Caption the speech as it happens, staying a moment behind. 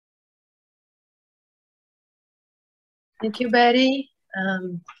Thank you, Betty.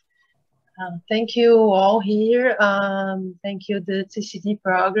 Thank you all here. Thank you, the TCD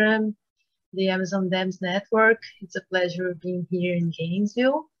program, the Amazon Dams Network. It's a pleasure being here in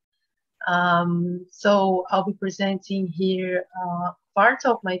Gainesville. So I'll be presenting here part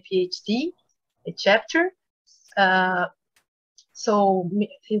of my PhD, a chapter. So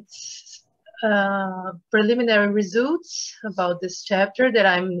it's preliminary results about this chapter that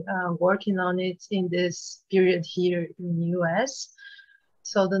I'm working on it in this period here in the US.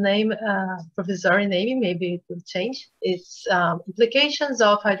 So the name, provisory naming, maybe it will change. It's implications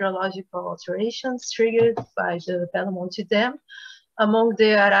of hydrological alterations triggered by the Belo Monte Dam among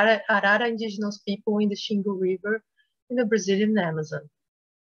the Arara indigenous people in the Xingu River in the Brazilian Amazon.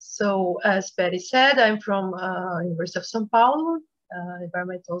 So as Betty said, I'm from University of São Paulo,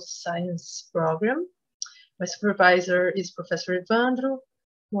 environmental science program. My supervisor is Professor Evandro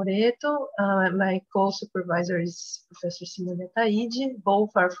Moreto. My co-supervisor is Professor Simone Taide.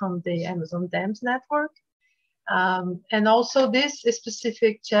 Both are from the Amazon Dams Network. And also this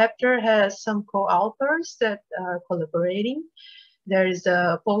specific chapter has some co-authors that are collaborating. There is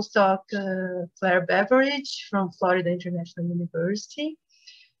a postdoc, Claire Beveridge from Florida International University,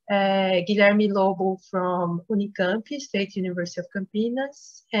 Guilherme Lobo from Unicamp, State University of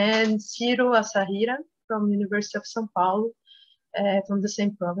Campinas, and Ciro Asahira from University of São Paulo, from the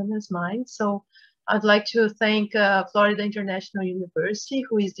same program as mine. So I'd like to thank Florida International University,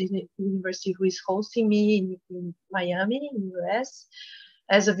 who is the university who is hosting me in Miami, in the US,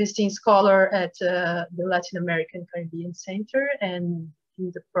 as a visiting scholar at the Latin American Caribbean Center and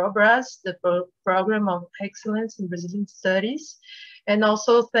in the PROBRAS, the Program of Excellence in Brazilian Studies. And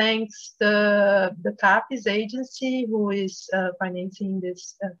also thanks the CAPES agency who is financing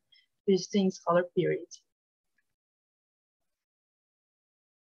this visiting scholar period.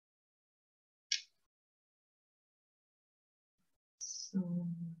 So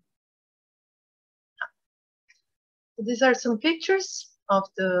these are some pictures of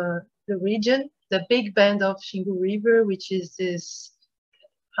the region, the big bend of Xingu River, which is this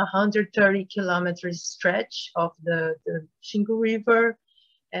 130 kilometers stretch of the Xingu River.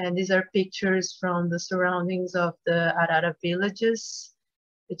 And these are pictures from the surroundings of the Arara villages,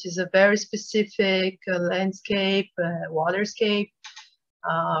 which is a very specific landscape, waterscape.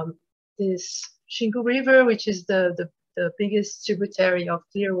 This Xingu River, which is the biggest tributary of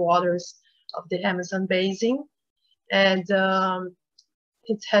clear waters of the Amazon basin. And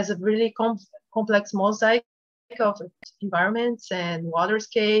it has a really complex mosaic of environments and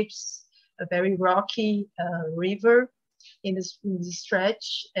waterscapes, a very rocky river in this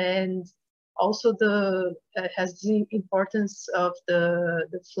stretch, and also has the importance of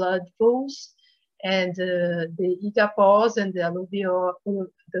the flood pools and the igapós and the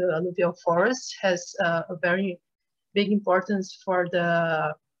alluvial forest has a very big importance for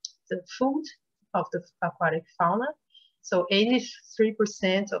the food of the aquatic fauna. So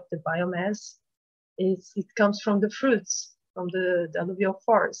 83% of the biomass it comes from the fruits, from the alluvial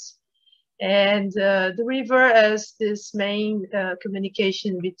forest. And the river as this main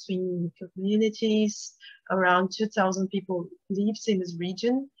communication between communities. Around 2,000 people lives in this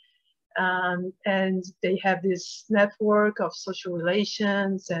region. And they have this network of social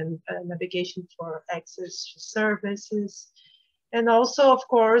relations and navigation for access to services. And also, of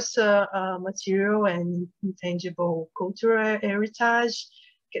course, material and intangible cultural heritage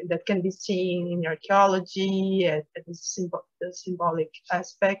that can be seen in archaeology and the symbolic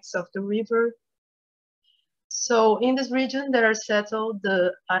aspects of the river. So in this region, there are settled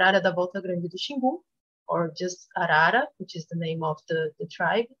the Arara da Volta Grande do Xingu, or just Arara, which is the name of the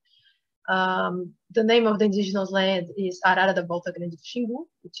tribe. The name of the indigenous land is Arara da Volta Grande do Xingu,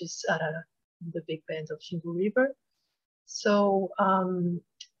 which is Arara, the big bend of Xingu River. So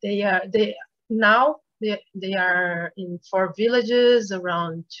they are in 4 villages,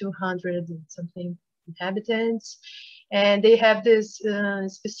 around 200 and something inhabitants, and they have this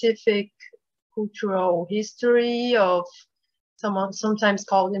specific cultural history of sometimes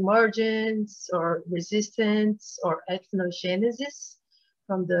called emergence or resistance or ethnogenesis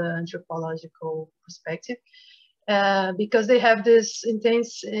from the anthropological perspective. Because they have this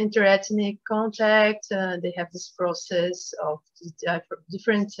intense interethnic contact, they have this process of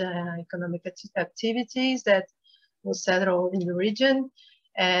different economic activities that will settle in the region,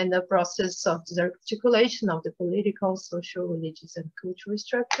 and the process of the articulation of the political, social, religious, and cultural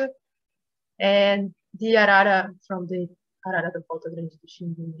structure. And the Arara from the Arara da Volta Grande do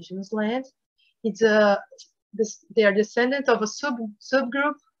Xingu indigenous land, they are descendants of a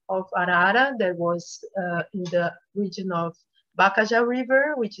subgroup of Arara that was in the region of Bacajá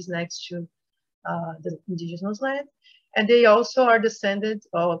River, which is next to the indigenous land. And they also are descendants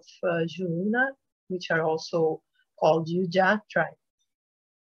of Juruna, which are also called Yuja tribe.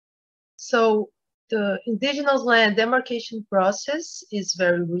 So the indigenous land demarcation process is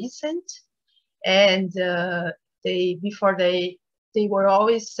very recent, and before they were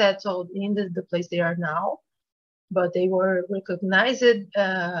always settled in the place they are now, but they were recognized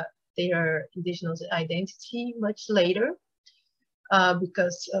their indigenous identity much later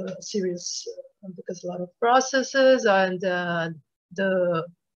because because a lot of processes, and the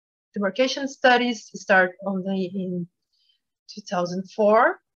demarcation studies start only in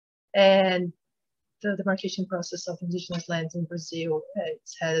 2004, and the demarcation process of indigenous lands in Brazil,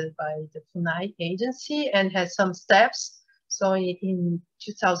 it's headed by the FUNAI agency and has some steps. So in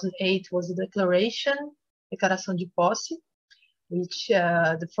 2008 was the declaration, Declaração de Posse, which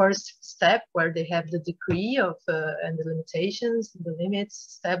the first step where they have the decree of and the limitations, the limits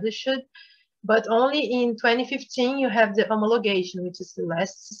established. But only in 2015 you have the homologation, which is the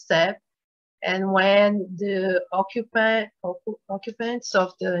last step. And when the occupants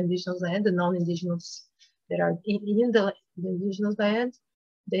of the indigenous land, the non-indigenous that are in the indigenous land,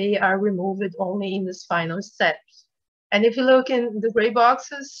 they are removed only in this final step. And if you look in the gray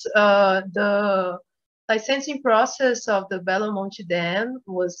boxes, the licensing process of the Belo Monte Dam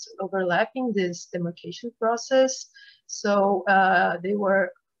was overlapping this demarcation process. So they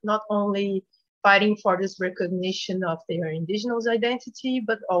were not only fighting for this recognition of their indigenous identity,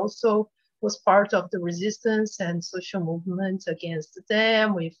 but also was part of the resistance and social movement against the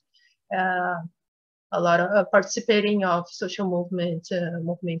dam, with a lot of participating of social movement,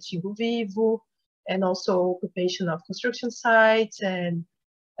 Movimento Vivo, and also occupation of construction sites. And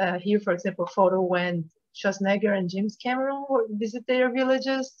here, for example, a photo when Schwarzenegger and James Cameron visit their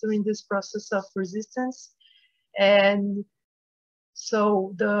villages during this process of resistance. And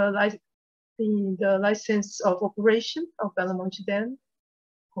so the license of operation of Belo Monte Dam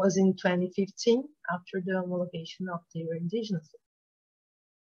was in 2015 after the homologation of their indigenous.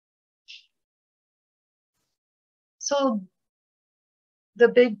 So the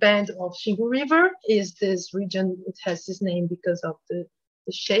big bend of Xingu River is this region. It has this name because of the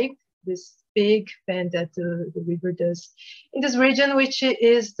shape, this big bend that the river does in this region, which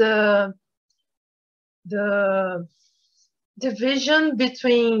is the division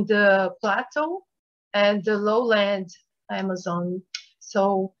between the plateau and the lowland Amazon.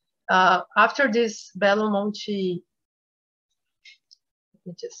 So after this Belo Monte, let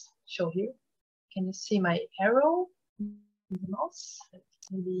me just show here. Can you see my arrow?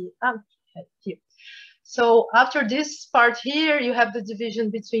 Maybe here. So after this part here, you have the division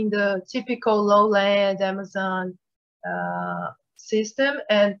between the typical lowland Amazon system,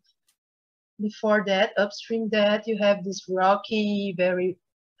 and before that, upstream that, you have this rocky, very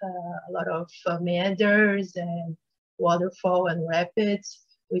a lot of meanders and waterfall and rapids,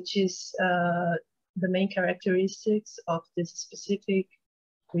 which is the main characteristics of this specific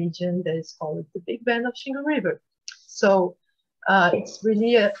region that is called the Big Bend of Xingu River. So it's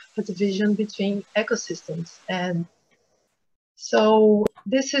really a division between ecosystems. And so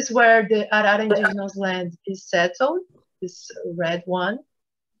this is where the Arara indigenous land is settled, this red one.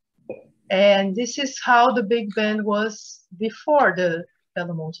 And this is how the Big Bend was before the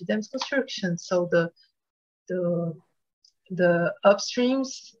Belo Monte Dam's construction. So the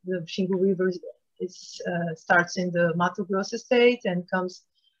upstreams, the Xingu River starts in the Mato Grosso state and comes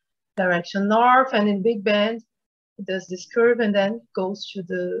direction north, and in Big Bend it does this curve and then goes to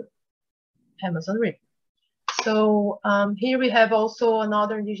the Amazon River. So here we have also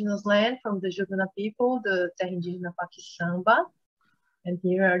another indigenous land from the Juruna people, the Terra Indígena Paquissamba, and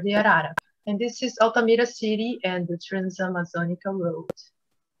here are the Arara. And this is Altamira City and the Trans-Amazonica Road.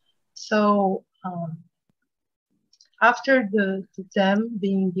 So after the dam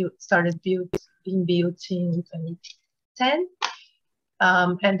being built in 2010,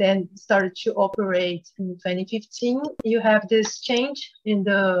 and then started to operate in 2015, you have this change in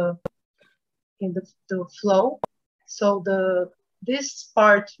the flow. So this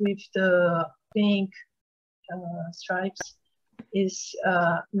part with the pink stripes is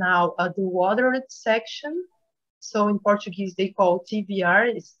now the watered section. So in Portuguese they call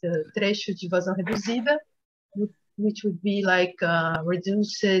TVR, it's the trecho de vazão reduzida, which would be like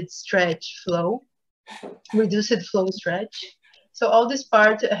reduced flow stretch. So all this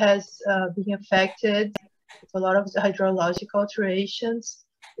part has been affected with a lot of hydrological alterations,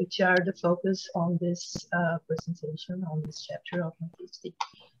 which are the focus on this presentation, on this chapter of my PhD.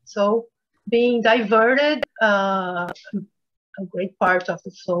 So being diverted, a great part of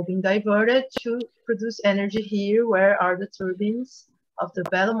the flow being diverted to produce energy here, where are the turbines of the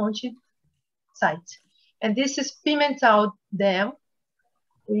Belo Monte site. And this is Pimental Dam,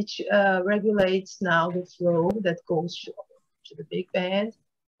 which regulates now the flow that goes to the Big Bend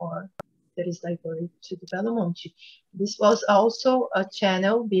or that is diverted to the Belo Monte. This was also a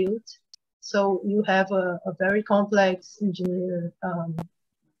channel built, so you have a very complex engineer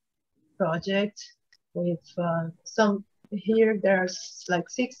project with some, here there's like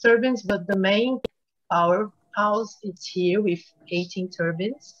 6 turbines, but the main powerhouse is here with 18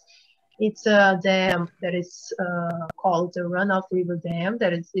 turbines. It's a dam that is called the Runoff River Dam.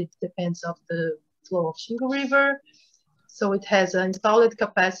 That is, it depends of the flow of Xingu River. So it has an installed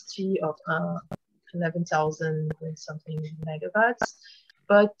capacity of 11,000 and something megawatts,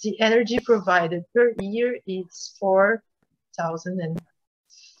 but the energy provided per year is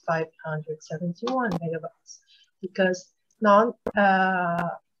 4,571 megawatts, because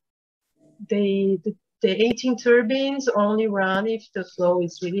the 18 turbines only run if the flow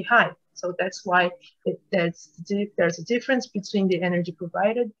is really high. So that's why there's a difference between the energy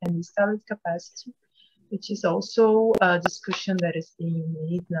provided and the installed capacity, which is also a discussion that is being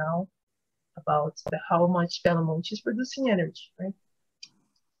made now about how much Belo Monte is producing energy, right?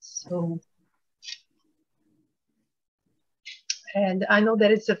 So, and I know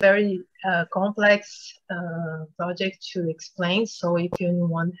that it's a very complex project to explain. So if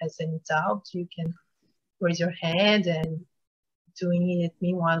anyone has any doubt, you can raise your hand, and doing it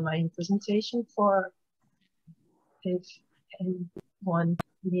meanwhile my presentation for if anyone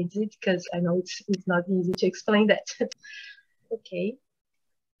needs it, because I know it's not easy to explain that. Okay.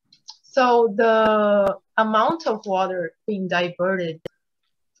 So the amount of water being diverted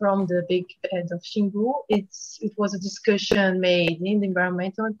from the Big Bend of Xingu, it was a discussion made in the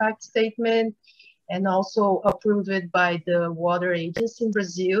environmental impact statement and also approved by the water agency in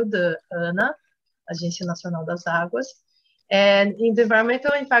Brazil, the ANA, Agência Nacional das Águas. And in the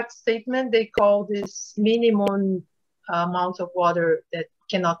environmental impact statement, they call this minimum amount of water that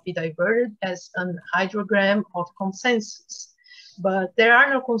cannot be diverted as an hydrogram of consensus. But there are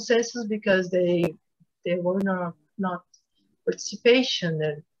no consensus because they were not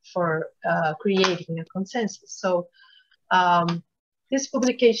participation for creating a consensus. So this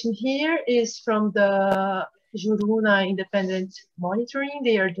publication here is from the Juruna Independent Monitoring.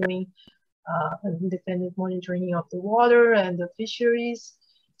 They are doing an independent monitoring of the water and the fisheries.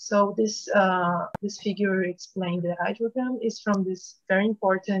 So this figure explained the hydrogram is from this very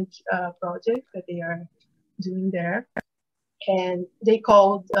important project that they are doing there. And they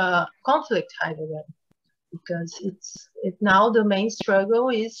called conflict hydrogram, because now the main struggle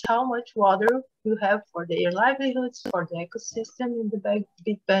is how much water you have for their livelihoods, for the ecosystem in the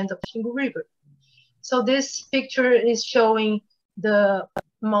Big Bend of Xingu River. So this picture is showing the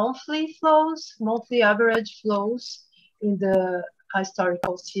monthly flows, monthly average flows in the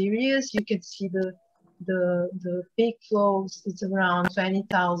historical series. You can see the peak flows is around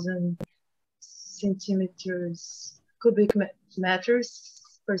 20,000 centimeters cubic meters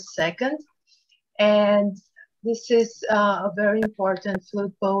per second. And this is a very important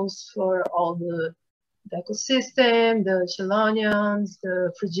flood pose for all the ecosystem, the chelonians,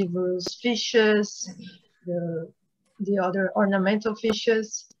 the frugivorous fishes, the other ornamental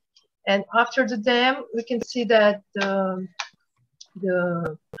fishes. And after the dam, we can see that the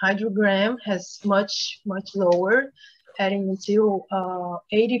hydrogram has much lower, heading until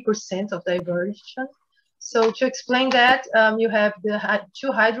 80% of diversion. So to explain that, you have the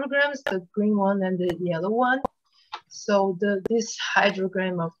 2 hydrograms, the green one and the yellow one. So this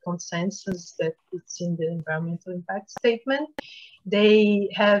hydrogram of consensus that it's in the environmental impact statement, they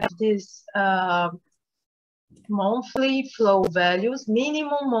have this monthly flow values,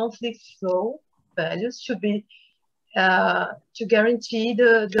 minimum monthly flow values should be to guarantee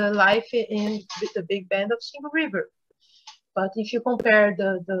the life in the Big Bend of Xingu River. But if you compare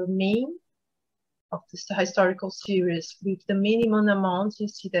the mean of this historical series with the minimum amount, you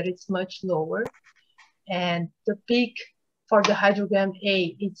see that it's much lower. And the peak for the hydrogram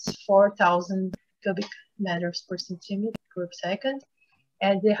A, it's 4,000 cubic meters per centimeter per second.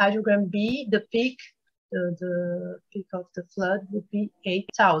 And the hydrogram B, the peak of the flood would be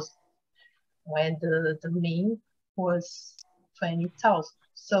 8,000, when the mean was 20,000.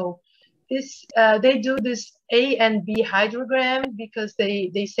 So this they do this A and B hydrogram because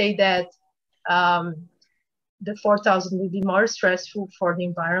they say that the 4,000 would be more stressful for the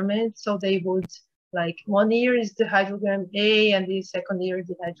environment. So they would, like, 1 year is the hydrogram A and the second year is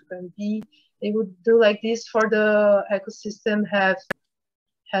the hydrogram B. They would do like this for the ecosystem has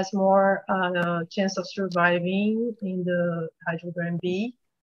more chance of surviving in the hydrogram B.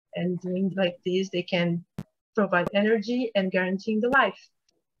 And doing like this, they can provide energy and guaranteeing the life.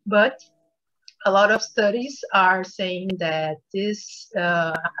 But a lot of studies are saying that this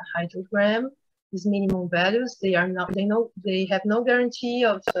hydrogram, these minimum values, they have no guarantee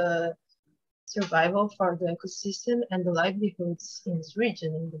of survival for the ecosystem and the livelihoods in this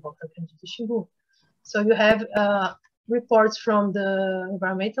region, in the Volta Grande do Xingu. So you have reports from the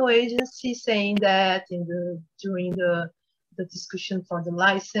environmental agency saying that during the discussion for the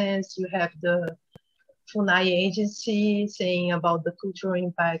license, you have the FUNAI agency saying about the cultural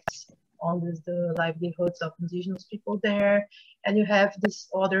impacts on the livelihoods of indigenous people there, and you have this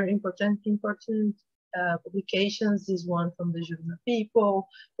other important publications. This one from the Juruna people,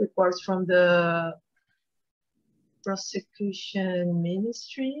 reports from the prosecution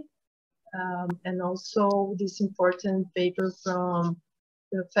ministry, and also this important paper from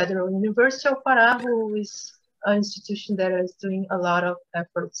the Federal University of Pará, who is an institution that is doing a lot of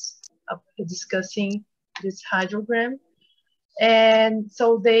efforts of discussing this hydrogram. And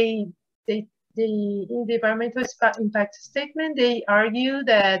so in the environmental impact statement, they argue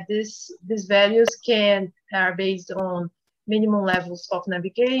that these values are based on minimum levels of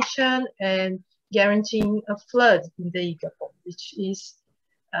navigation and guaranteeing a flood in the Igapó, which is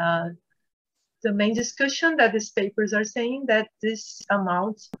the main discussion that these papers are saying, that this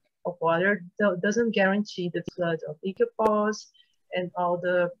amount of water doesn't guarantee the flood of Igapós and all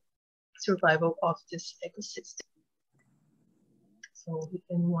the survival of this ecosystem. So if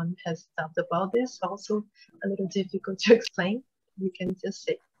anyone has doubt about this, also a little difficult to explain, you can just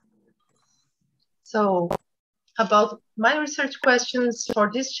say. So about my research questions for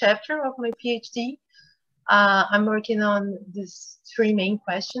this chapter of my PhD, I'm working on these three main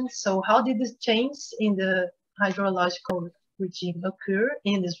questions. So how did this change in the hydrological regime occur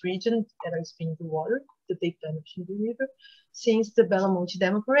in this region that is being the water, the Big Bend of Xingu River, since the Belo Monte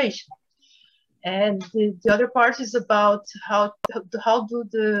Dam operation? And the other part is about how do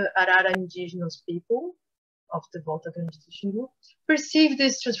the Arara indigenous people of the Volta Grande do Xingu perceive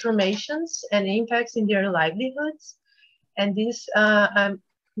these transformations and impacts in their livelihoods. And this,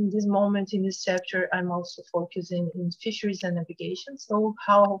 in this moment in this chapter, I'm also focusing in fisheries and navigation. So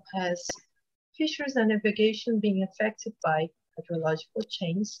how has fisheries and navigation been affected by hydrological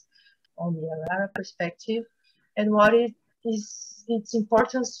change on the Arara perspective, and what is its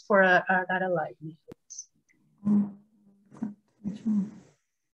importance for Arara livelihoods?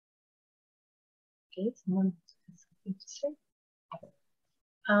 Okay, someone has something to say?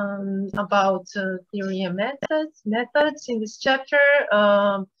 About theory and methods in this chapter,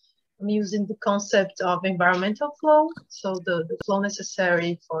 I'm using the concept of environmental flow, so the flow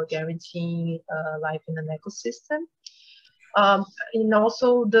necessary for guaranteeing life in an ecosystem, and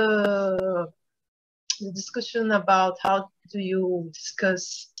also the discussion about how do you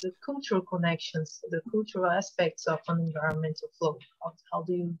discuss the cultural connections, the cultural aspects of an environmental flow. How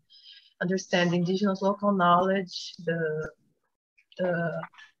do you understand indigenous local knowledge, the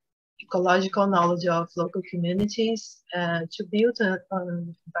ecological knowledge of local communities to build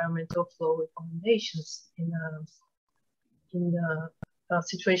an environmental flow recommendations in a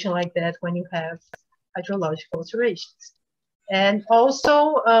situation like that when you have hydrological alterations. And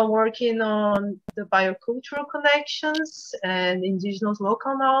also working on the biocultural connections and indigenous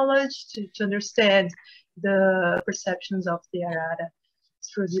local knowledge to understand the perceptions of the Arara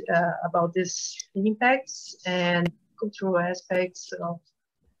through about these impacts and cultural aspects of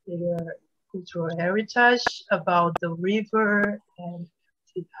their cultural heritage, about the river and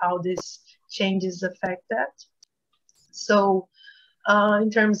how these changes affect that. So in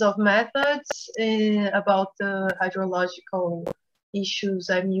terms of methods, about the hydrological issues,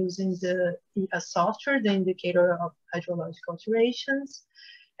 I'm using the software, the indicator of hydrological alterations.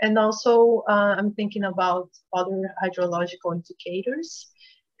 And also I'm thinking about other hydrological indicators,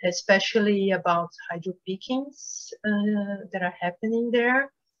 especially about hydro peakings that are happening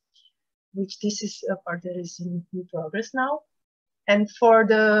there, which this is a part that is in progress now. And for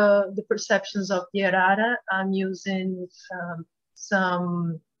the perceptions of the Arara, I'm using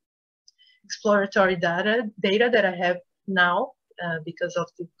some exploratory data that I have now because of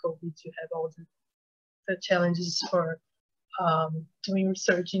the COVID. You have all the challenges for doing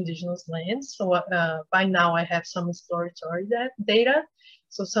research in indigenous lands. So by now I have some exploratory data.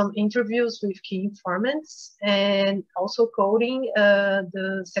 So some interviews with key informants, and also coding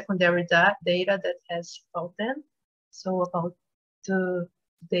the secondary data that has about them. So about the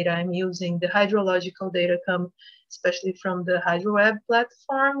data I'm using, the hydrological data come especially from the HydroWeb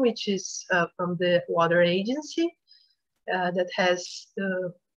platform, which is from the water agency that has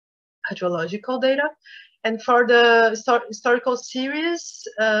the hydrological data. And for the historical series,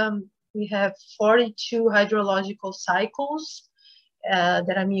 we have 42 hydrological cycles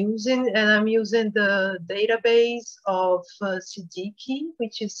that I'm using, and I'm using the database of Siddiqui,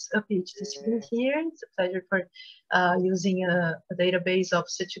 which is a PhD student here. It's a pleasure for using a database of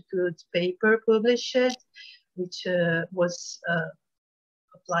such a good paper published, which was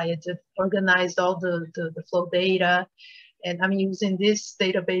applied, organized all the flow data, and I'm using this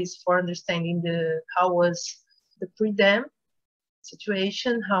database for understanding how was the pre-dam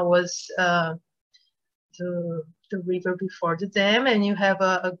situation, how was the river before the dam, and you have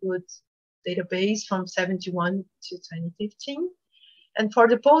a good database from 71 to 2015. And for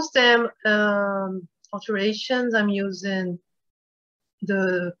the post-dam alterations, I'm using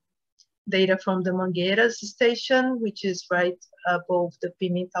the data from the Mangueiras station, which is right above the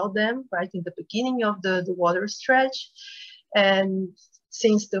Pimental Dam, right in the beginning of the water stretch. And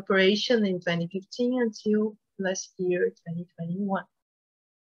since the operation in 2015 until last year, 2021.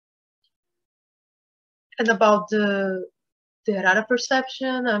 And about the Arara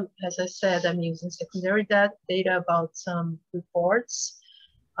perception, as I said, I'm using secondary data about some reports,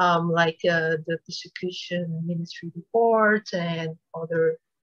 like the Prosecution Ministry report and other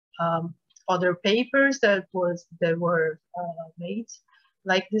papers that were made,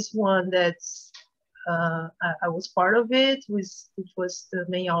 like this one that's I was part of it. It was the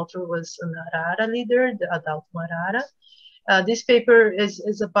main author was an Arara leader, the adult Arara. This paper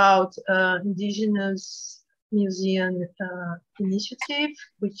is about Indigenous Museum Initiative,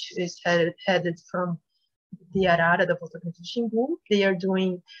 which is headed from the Arara, the Volta Xingu. They are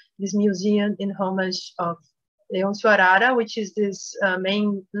doing this museum in homage of Leoncio Arara, which is this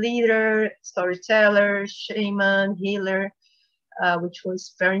main leader, storyteller, shaman, healer, which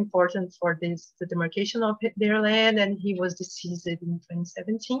was very important for the demarcation of their land, and he was deceased in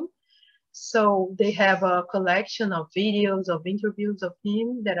 2017. So they have a collection of videos, of interviews of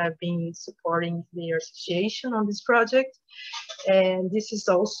him that I've been supporting their association on this project. And this is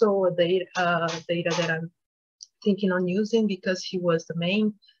also a data that I'm thinking on using because he was the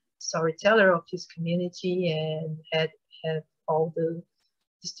main storyteller of his community and had all the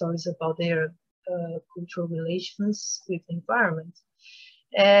stories about their cultural relations with the environment.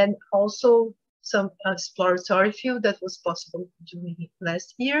 And also some exploratory field that was possible during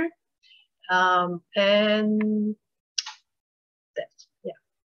last year. And that, yeah.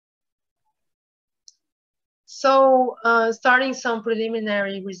 So starting some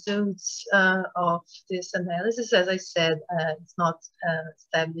preliminary results of this analysis, as I said, it's not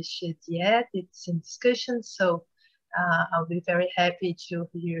established yet, it's in discussion. So I'll be very happy to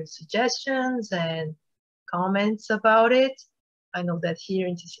hear suggestions and comments about it. I know that here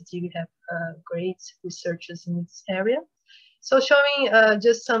in TCT we have great researchers in this area. So showing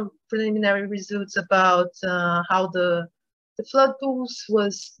just some preliminary results about how the flood pools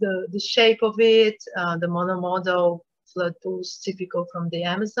was the shape of it, the monomodal flood pools typical from the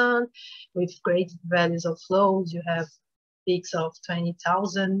Amazon with great values of flows. You have peaks of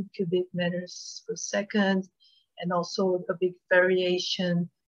 20,000 cubic meters per second, and also a big variation,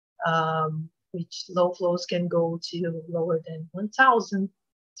 which low flows can go to lower than 1,000.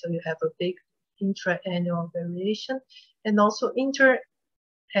 So you have a big intra-annual variation, and also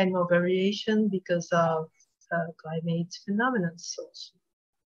inter-annual variation because of climate phenomena.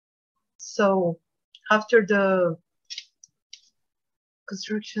 So after the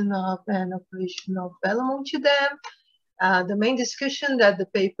construction of and operation of Belamonte Dam, the main discussion that the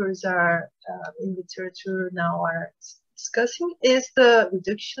papers are in literature now are discussing is the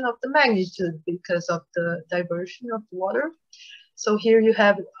reduction of the magnitude because of the diversion of water. So here you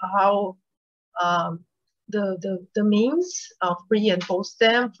have how the means of pre and post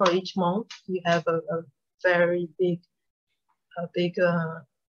dam for each month. You have a very big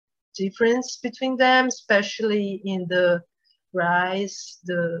difference between them, especially in the rise,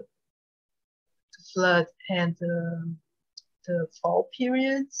 the flood, and the fall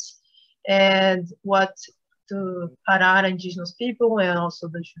periods. And what the Arara indigenous people and also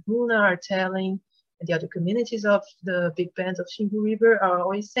the Shuguna are telling, and the other communities of the big bands of Xingu River are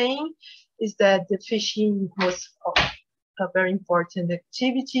always saying, is that the fishing was a very important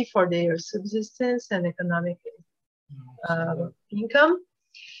activity for their subsistence and economic income.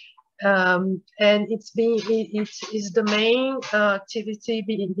 And it is the main activity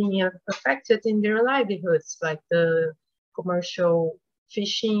being affected in their livelihoods, like the commercial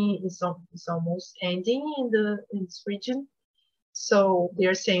fishing is almost ending in this region. So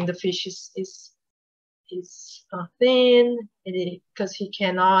they're saying the fish is thin because he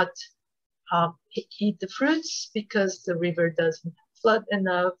cannot eat the fruits because the river doesn't flood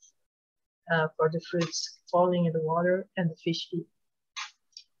enough for the fruits falling in the water and the fish eat.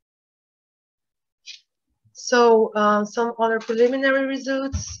 So some other preliminary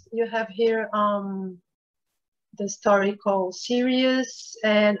results you have here, the historical series,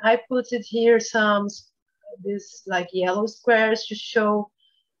 and I put it here some this like yellow squares to show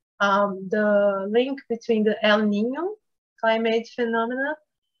the link between the El Nino climate phenomena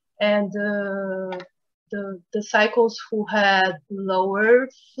and the cycles who had lower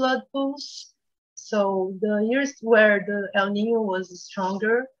flood pools. So the years where the El Nino was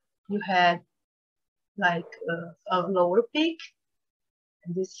stronger, you had like a lower peak.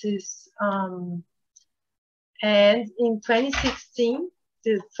 And this is and in 2016,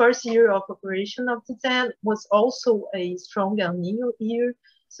 the first year of operation of the dam was also a strong El Nino year.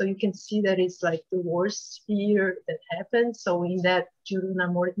 So you can see that it's like the worst year that happened. So in that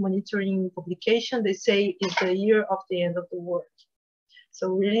Juruna monitoring publication, they say it's the year of the end of the world. So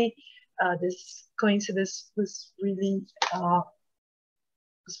really, this coincidence was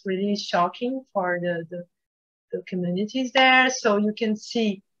really shocking for the communities there. So you can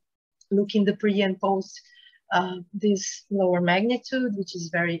see, looking the pre and post, this lower magnitude, which is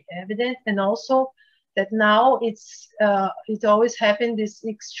very evident, and also that now it always happened, these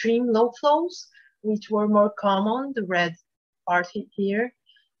extreme low flows, which were more common, the red part here,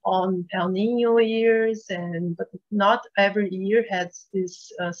 on El Nino years, but not every year has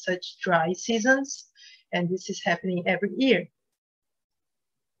this such dry seasons, and this is happening every year.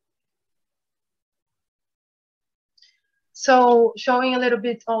 So showing a little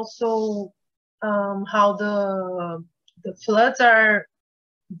bit also how the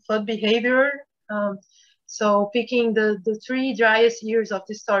flood behavior. So picking the 3 driest years of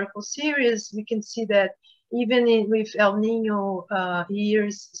the historical series, we can see that even with El Nino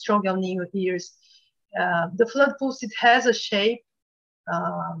years, strong El Nino years, the flood pools, it has a shape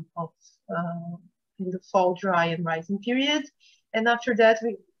of in the fall dry and rising period. And after that,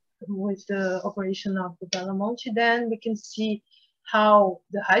 with the operation of the Belamonte, then we can see how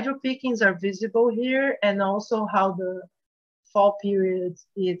the hydro peakings are visible here, and also how the fall period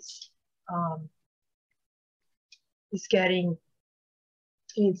is getting,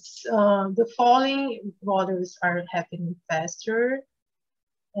 the falling waters are happening faster,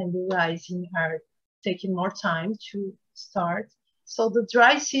 and the rising are taking more time to start. So the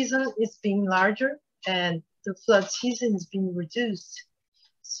dry season is being larger, and the flood season is being reduced.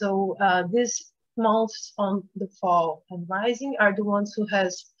 So these months on the fall and rising are the ones who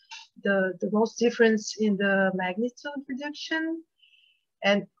has the most difference in the magnitude reduction.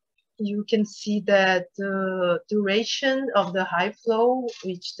 And you can see that the duration of the high flow,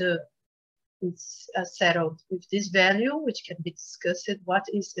 which is settled with this value, which can be discussed. What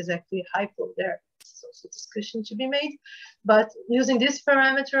is exactly high flow there? It's also a discussion to be made. But using this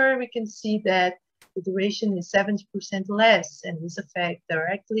parameter, we can see that the duration is 70% less, and this affects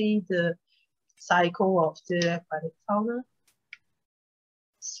directly the cycle of the aquatic fauna.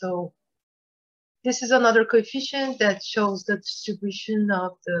 So this is another coefficient that shows the distribution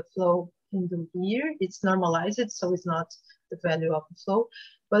of the flow in the year. It's normalized, so it's not the value of the flow,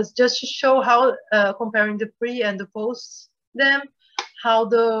 but just to show how, comparing the pre and the post them, how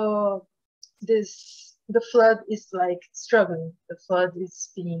the flood is like struggling. The flood is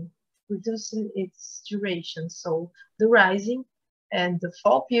being reducing its duration. So the rising and the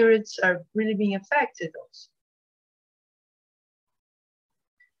fall periods are really being affected also.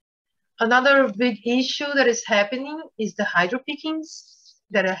 Another big issue that is happening is the hydro peakings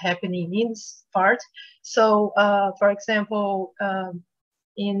that are happening in this part. So, for example,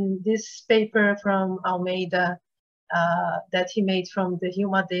 in this paper from Almeida that he made from the Rio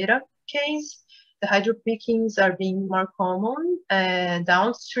Madeira case, the hydro peakings are being more common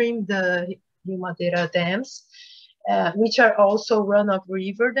downstream the Rio Madeira dams, which are also runoff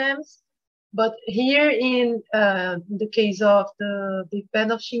river dams. But here in the case of the Big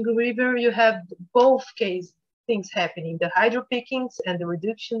Bend of Xingu River, you have both things happening, the hydro peakings and the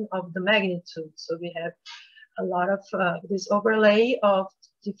reduction of the magnitude. So we have a lot of this overlay of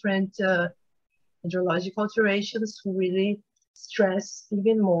different hydrological alterations who really stress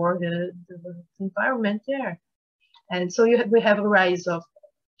even more the environment there. And so we have a rise of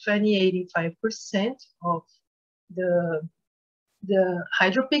 85% of the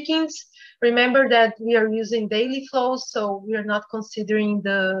hydro peakings. Remember that we are using daily flows, so we are not considering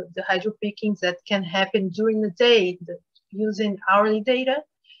the hydro peakings that can happen during the day, using hourly data,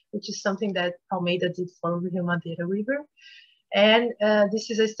 which is something that Almeida did for Rio Madeira River. And this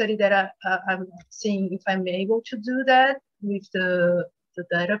is a study that I'm seeing if I'm able to do that with the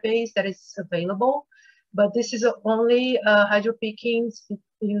database that is available. But this is only hydro peakings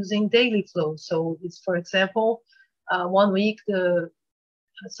using daily flow. So it's, for example, 1 week the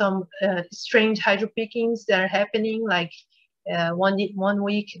some strange hydropeakings that are happening, like one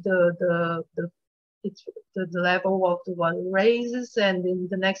week the level of the water raises, and in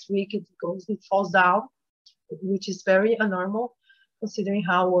the next week it falls down, which is very abnormal considering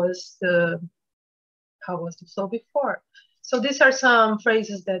how was the flow before. So these are some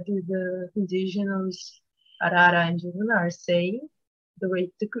phrases that the indigenous Arara and Juruna are saying. The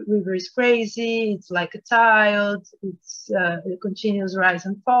river is crazy, it's like a child, it continues rise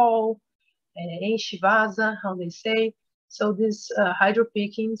and fall, enche vaza, how they say. So these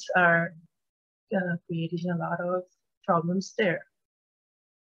hydropeakings are creating a lot of problems there.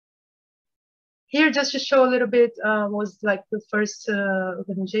 Here, just to show a little bit, was like the first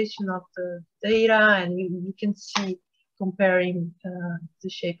organization of the data, and you can see, comparing the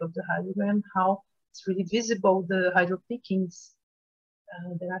shape of the hydrogram, how it's really visible, the hydropeakings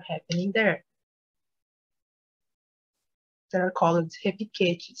that are happening there, that are called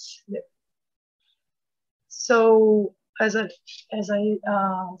repiquetes. So as I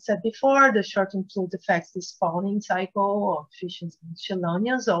said before, the shortened fluid affects the spawning cycle of fish and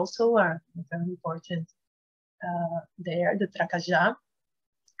chelonians also are very important there, the tracajá.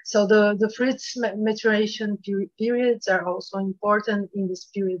 So the fruits maturation periods are also important in these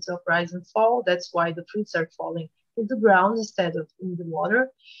periods of rise and fall. That's why the fruits are falling in the ground instead of in the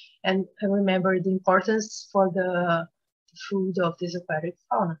water. And remember the importance for the food of this aquatic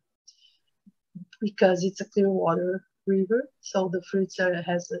fauna, because it's a clear water river. So the fruits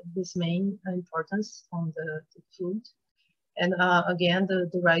has this main importance on the food. And again,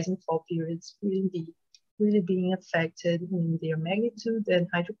 the rise and fall periods really being affected in their magnitude and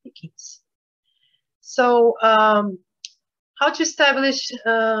hydropeakings. So how to establish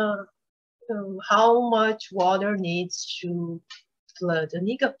how much water needs to flood an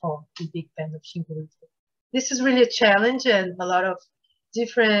igapó, the Big Bend of Xingu? This is really a challenge, and a lot of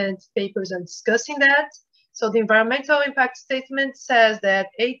different papers are discussing that. So the environmental impact statement says that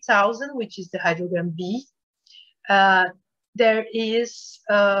 8,000, which is the hydrogram B, there is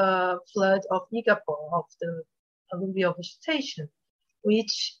a flood of igapó, of the alluvial vegetation,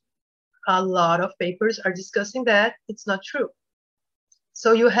 which a lot of papers are discussing that it's not true.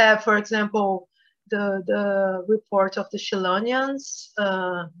 So you have, for example, the report of the Chelonians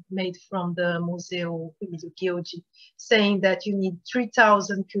made from the Museu Emílio Guilde, saying that you need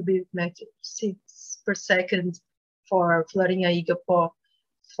 3,000 cubic meters per second for flooding a igapó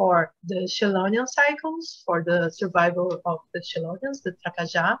for the Chelonian cycles, for the survival of the Chelonians, the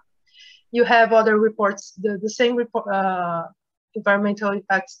tracajá. You have other reports, the same report, environmental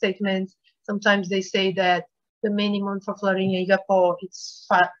impact statements. Sometimes they say that the minimum for flooding igapó is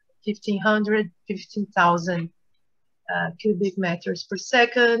 15,000 cubic meters per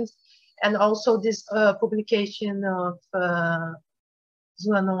second. And also this publication of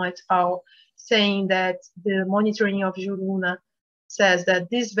Zuanon et al. Saying that the monitoring of Juruna says that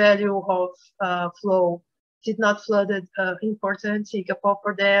this value of flow did not flood important igapó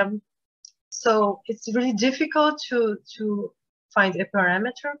for them. So it's really difficult to find a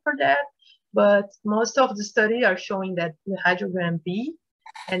parameter for that, but most of the studies are showing that the hydrogram B,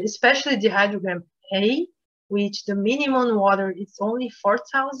 and especially the hydrogram A, which the minimum water is only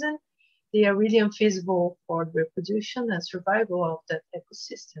 4,000, they are really unfeasible for the reproduction and survival of that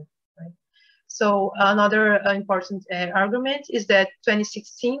ecosystem, right? So another important argument is that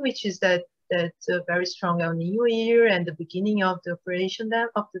 2016, which is that very strong El Nino year and the beginning of the operation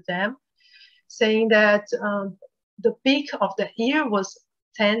of the dam, saying that the peak of the year was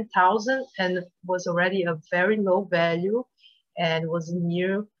 10,000 and was already a very low value and was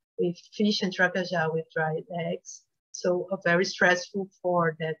near with fish and tracajá with dried eggs. So very stressful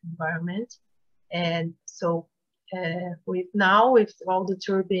for that environment. And so with all the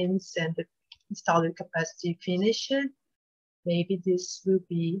turbines and the installed capacity finished, maybe this will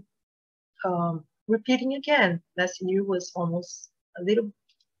be repeating again. Last year was almost a little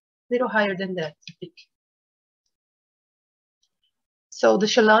higher than that peak. So the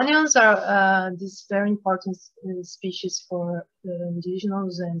Chelonians are these very important species for the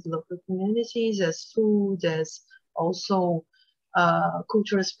indigenous and local communities as food, as also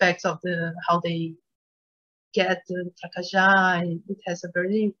cultural aspects of how they get the tracajá. It has a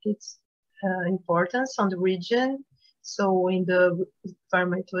very importance on the region. So in the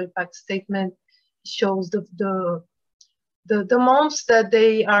environmental impact statement, it shows the months that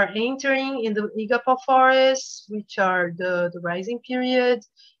they are entering in the igapó forest, which are the rising period,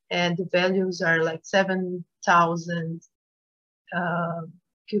 and the values are like 7,000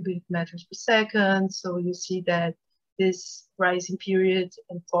 cubic meters per second. So you see that this rising period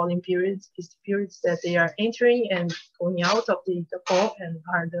and falling periods is the periods that they are entering and going out of the fall, and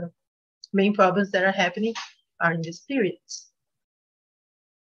are the main problems that are happening are in these periods.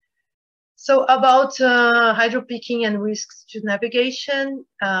 So about hydropicking and risks to navigation,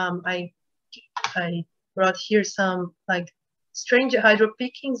 I brought here some like strange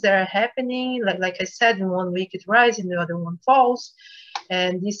hydropickings that are happening. Like I said, in 1 week it rises, in the other one falls,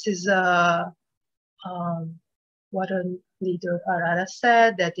 and this is what a leader Arara said,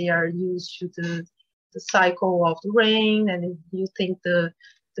 that they are used to the cycle of the rain, and if you think the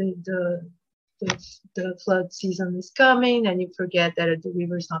flood season is coming, and you forget that the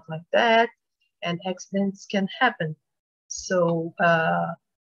river is not like that, and accidents can happen. So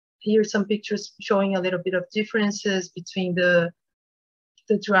here are some pictures showing a little bit of differences between the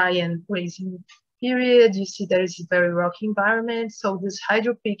dry and grazing period. You see there is a very rocky environment, so this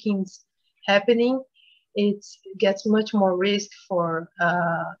hydropickings happening, it gets much more risk for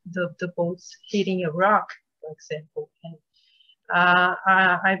the boats hitting a rock, for example. And,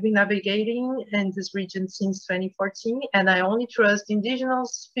 I've been navigating in this region since 2014, and I only trust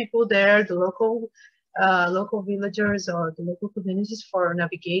indigenous people there, the local villagers or the local communities, for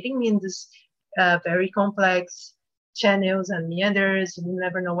navigating in this very complex channels and meanders. You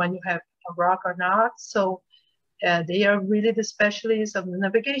never know when you have a rock or not. So they are really the specialists of the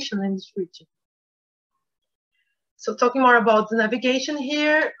navigation in this region. So talking more about the navigation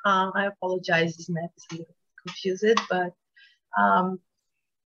here, I apologize, this map is a little confused, but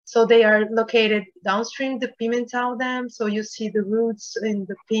so they are located downstream the Pimentel Dam. So you see the routes in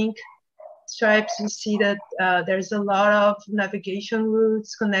the pink stripes. You see that there's a lot of navigation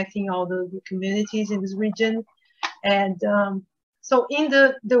routes connecting all the communities in this region. And so in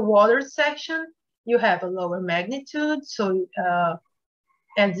the water section, you have a lower magnitude. So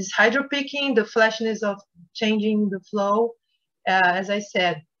and this hydropicking, the flashiness of changing the flow, as I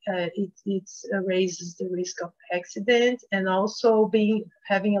said, it raises the risk of accident, and also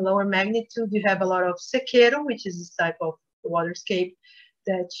having a lower magnitude, you have a lot of sequeiro, which is this type of waterscape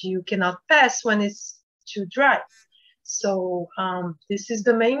that you cannot pass when it's too dry. So this is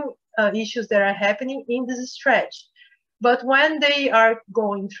the main issues that are happening in this stretch. But when they are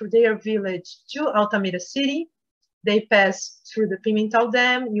going through their village to Altamira city, they pass through the Pimentel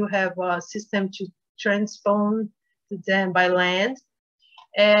Dam. You have a system to transpond the dam by land.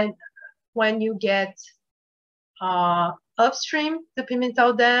 And when you get upstream the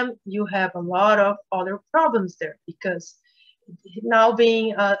Pimentel Dam, you have a lot of other problems there, because now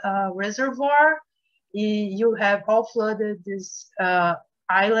being a reservoir, you have all flooded these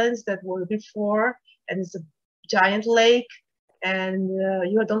islands that were before, and it's a giant lake, and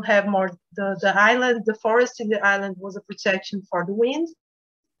you don't have more, the island, the forest in the island was a protection for the wind.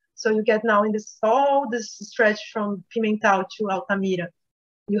 So you get now in all this stretch from Pimentel to Altamira,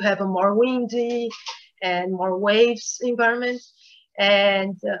 you have a more windy and more waves environment,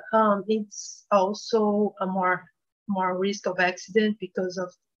 and it's also a more risk of accident because of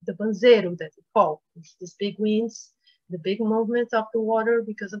the banzeiro that we call. It's these big winds, the big movement of the water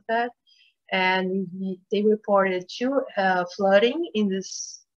because of that. And they reported 2 flooding in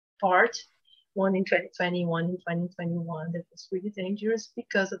this part, one in 2020, one in 2021. That was really dangerous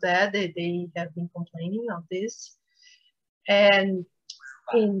because of that. They have been complaining of this. And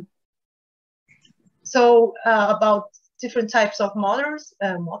so about different types of motors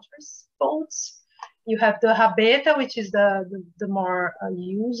boats. You have the rabeta, which is the more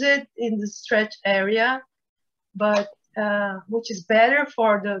used in the stretch area, but which is better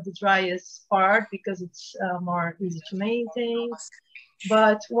for the driest part because it's more easy to maintain.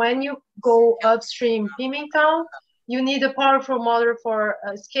 But when you go upstream Pimentel, you need a powerful motor for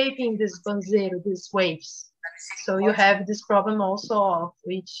escaping this banzeiro, these waves. So you have this problem also of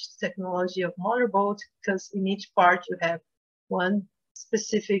each technology of motorboat, because in each part you have one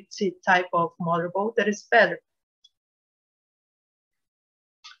specific type of motorboat that is better.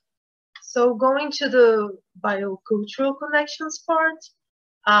 So going to the biocultural connections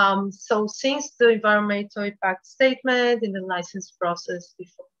part. So since the environmental impact statement in the license process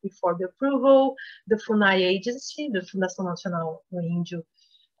before the approval, the FUNAI agency, the Fundação Nacional do Índio,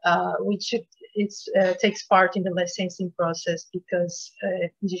 which takes part in the licensing process because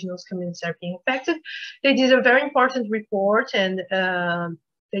indigenous communities are being affected. They did a very important report, and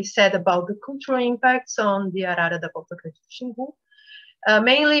they said about the cultural impacts on the Arara da Volta Grande do Xingu,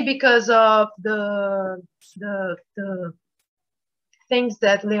 mainly because of the things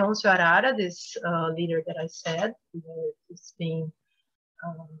that Leoncio Arara, this leader that I said, is being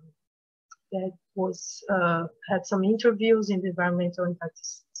that was had some interviews in the environmental impact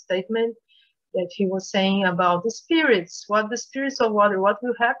statement. that he was saying about the spirits, what the spirits of water, what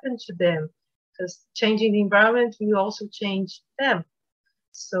will happen to them, because changing the environment will also change them.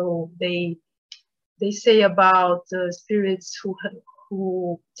 So they say about the spirits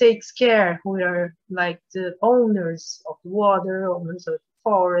who takes care, who are like the owners of the water, owners of the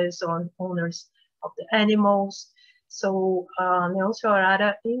forest, or owners of the animals. So Leoncio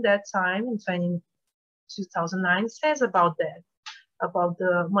Arara in that time, in 2009, says about that, about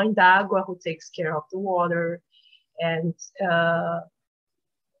the Mãe d'Água who takes care of the water. And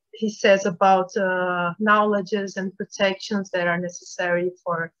he says about knowledges and protections that are necessary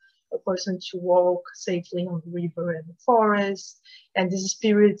for a person to walk safely on the river and the forest. And these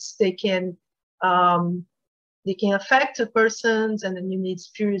spirits, they can affect the persons, and then you need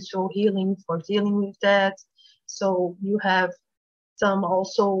spiritual healing for dealing with that. So you have some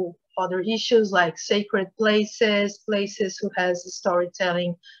also other issues like sacred places who has the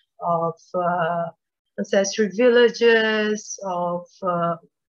storytelling of ancestral villages, of the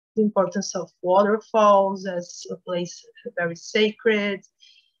importance of waterfalls as a place very sacred,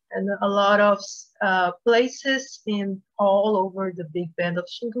 and a lot of places in all over the big bend of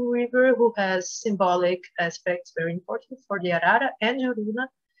Xingu River who has symbolic aspects very important for the Arara and Juruna,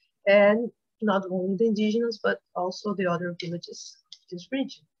 and not only the indigenous but also the other villages of this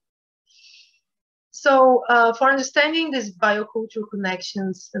region. So for understanding these biocultural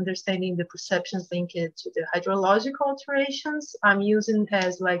connections, understanding the perceptions linked to the hydrological alterations, I'm using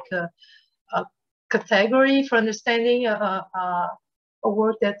as like a category for understanding a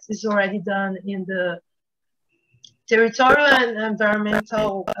work that is already done in the territorial and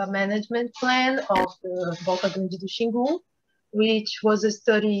environmental management plan of the Volta Grande do Xingu, which was a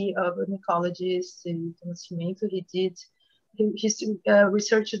study of an ecologist, Utsunomiya. He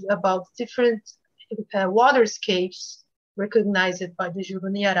researched about different waterscapes recognized by the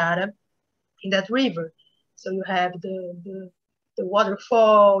Juruna Arara in that river. So you have the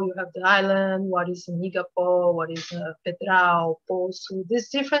waterfall, you have the island, what is an Igapó, what is a Pedral, Poço, these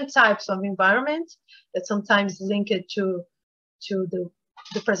different types of environment that sometimes link it to the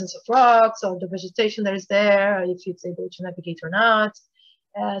presence of rocks or the vegetation that is there, if it's able to navigate or not.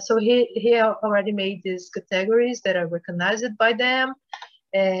 So he already made these categories that are recognized by them.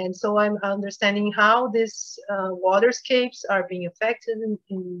 And so I'm understanding how these waterscapes are being affected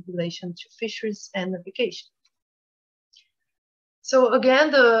in relation to fisheries and navigation. So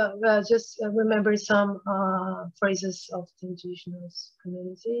again, just remember some phrases of the indigenous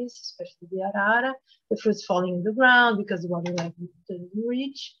communities, especially the Arara, the fruits falling in the ground because the water level doesn't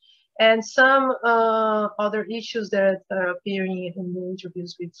reach, and some other issues that are appearing in the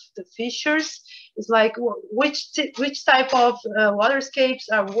interviews with the fishers is like which type of waterscapes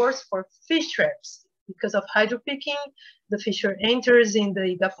are worse for fish traps because of hydropicking. The fisher enters in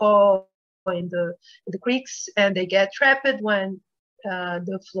the Igapó, in the creeks, and they get trapped when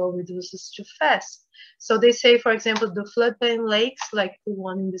the flow reduces too fast. So they say, for example, the floodplain lakes, like the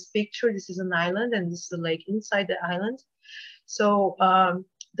one in this picture, this is an island and this is a lake inside the island. So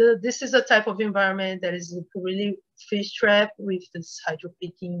this is a type of environment that is really fish trap with this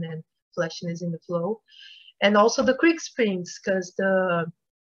hydropicking and flashiness in the flow. And also the creek springs, because the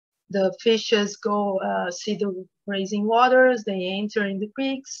fishes go see the rising waters, they enter in the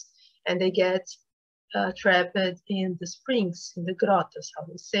creeks, and they get trapped in the springs, in the grottas, how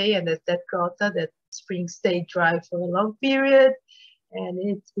they say, and that grotta, that spring stay dry for a long period, and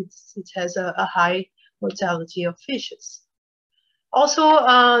it has a high mortality of fishes. Also,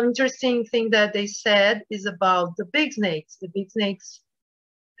 an interesting thing that they said is about the big snakes. The big snakes,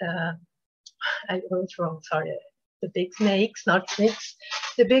 I wrote wrong, sorry. The big snakes, not snakes.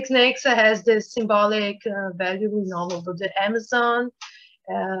 The big snakes has this symbolic value in all over the Amazon.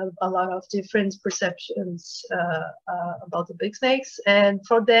 A lot of different perceptions about the big snakes, and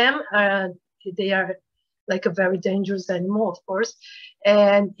for them, they are like a very dangerous animal, of course,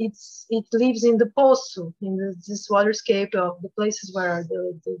 and it lives in the poço, in this waterscape of the places where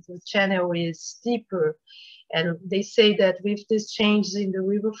the channel is deeper. And they say that with these changes in the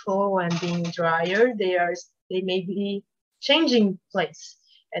river flow and being drier, they may be changing place,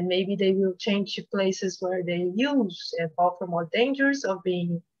 and maybe they will change to places where they use and offer more dangers of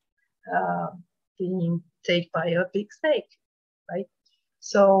being taken by a big snake, right?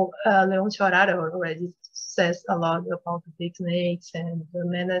 So Leoncio Arara already says a lot about the big snakes and the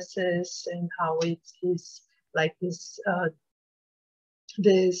menaces and how it is like this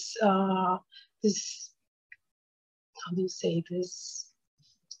how do you say, this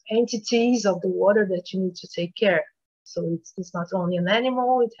entities of the water that you need to take care. So it's not only an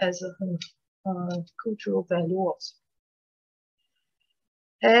animal, it has a cultural value also.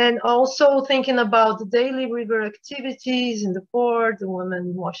 And also thinking about the daily river activities in the port, the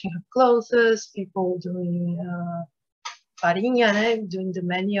women washing her clothes, people doing farinha, doing the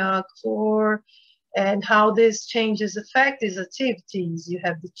manioc floor, and how these changes affect these activities. You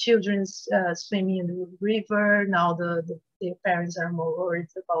have the children swimming in the river. Now their parents are more worried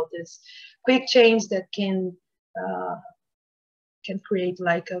about this quick change that can create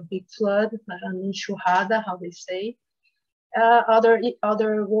like a big flood, an enxurrada, how they say.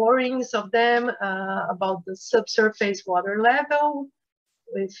 Other worries of them about the subsurface water level,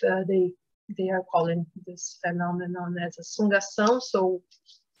 with they are calling this phenomenon as a sungação. So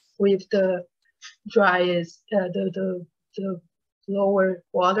with the driest, the lower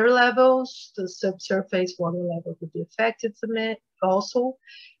water levels, the subsurface water level could be affected also,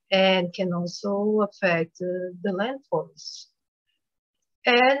 and can also affect the landforms.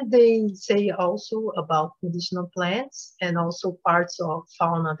 And they say also about medicinal plants and also parts of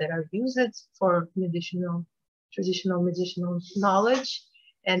fauna that are used for traditional medicinal knowledge,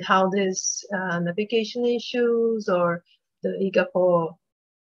 and how this navigation issues or the Igapo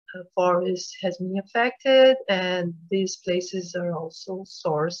forest has been affected, and these places are also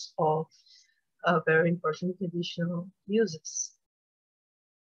source of very important medicinal uses.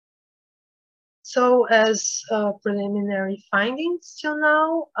 So as preliminary findings till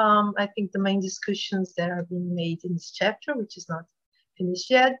now, I think the main discussions that are being made in this chapter, which is not finished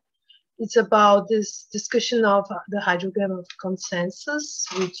yet, it's about this discussion of the hydrogram of consensus,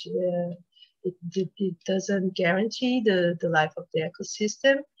 which it doesn't guarantee the life of the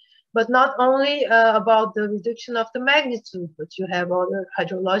ecosystem. But not only about the reduction of the magnitude, but you have other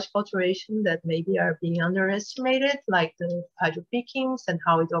hydrological alterations that maybe are being underestimated, like the hydropeakings and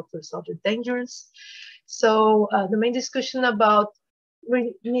how it offers other dangers. So the main discussion about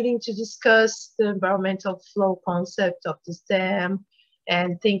needing to discuss the environmental flow concept of this dam,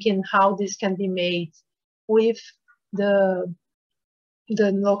 and thinking how this can be made with the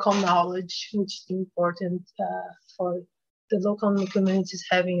local knowledge, which is important for the local communities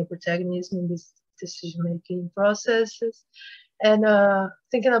having a protagonism in these decision-making processes. And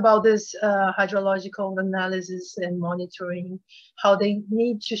thinking about this hydrological analysis and monitoring, how they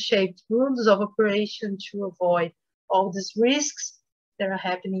need to shape rules of operation to avoid all these risks that are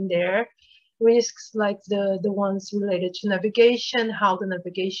happening there. Risks like the ones related to navigation, how the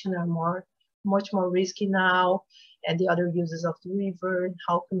navigation are much more risky now, and the other uses of the river, and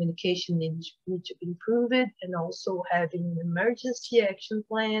how communication needs to be improved, and also having an emergency action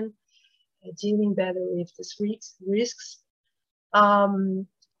plan, dealing better with these risks.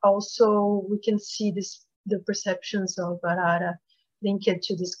 Also, we can see the perceptions of Arara linked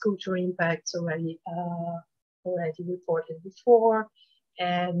to these cultural impacts already reported before,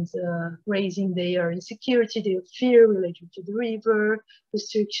 and raising their insecurity, their fear related to the river,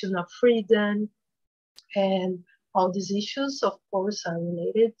 restriction of freedom, and all these issues, of course, are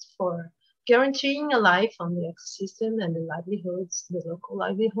related for guaranteeing a life on the ecosystem and the livelihoods, the local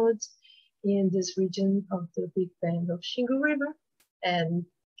livelihoods in this region of the Big Bend of Xingu River. And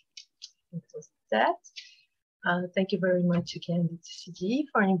it was that. Thank you very much again, DTCD,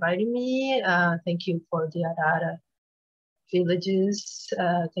 for inviting me. Thank you for the Arara villages.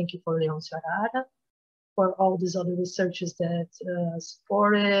 Thank you for Leoncio Arara, for all these other researchers that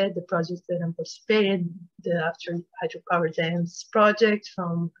supported the projects that I participated, the After Hydropower Dams project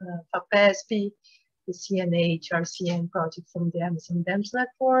from FAPESP, the CNH RCN project from the Amazon Dams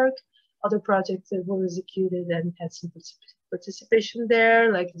Network, other projects that were executed and had some participation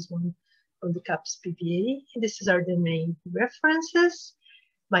there, like this one from the CAPS PBA. These are the main references.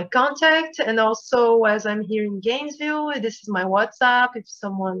 My contact, and also as I'm here in Gainesville, this is my WhatsApp. If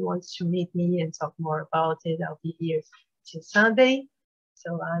someone wants to meet me and talk more about it, I'll be here till Sunday.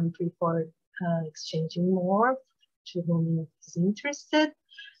 So I'm free for exchanging more to whom is interested.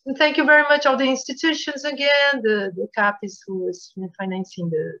 And thank you very much all the institutions again, the CAPES who is financing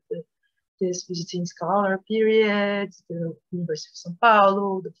this visiting scholar period, the University of São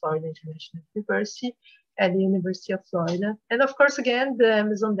Paulo, the Florida International University, at the University of Florida. And of course, again, the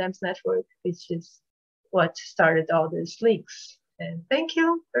Amazon Dams Network, which is what started all these links. And thank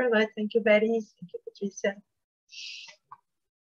you very much. Thank you, Betty. Thank you, Patricia.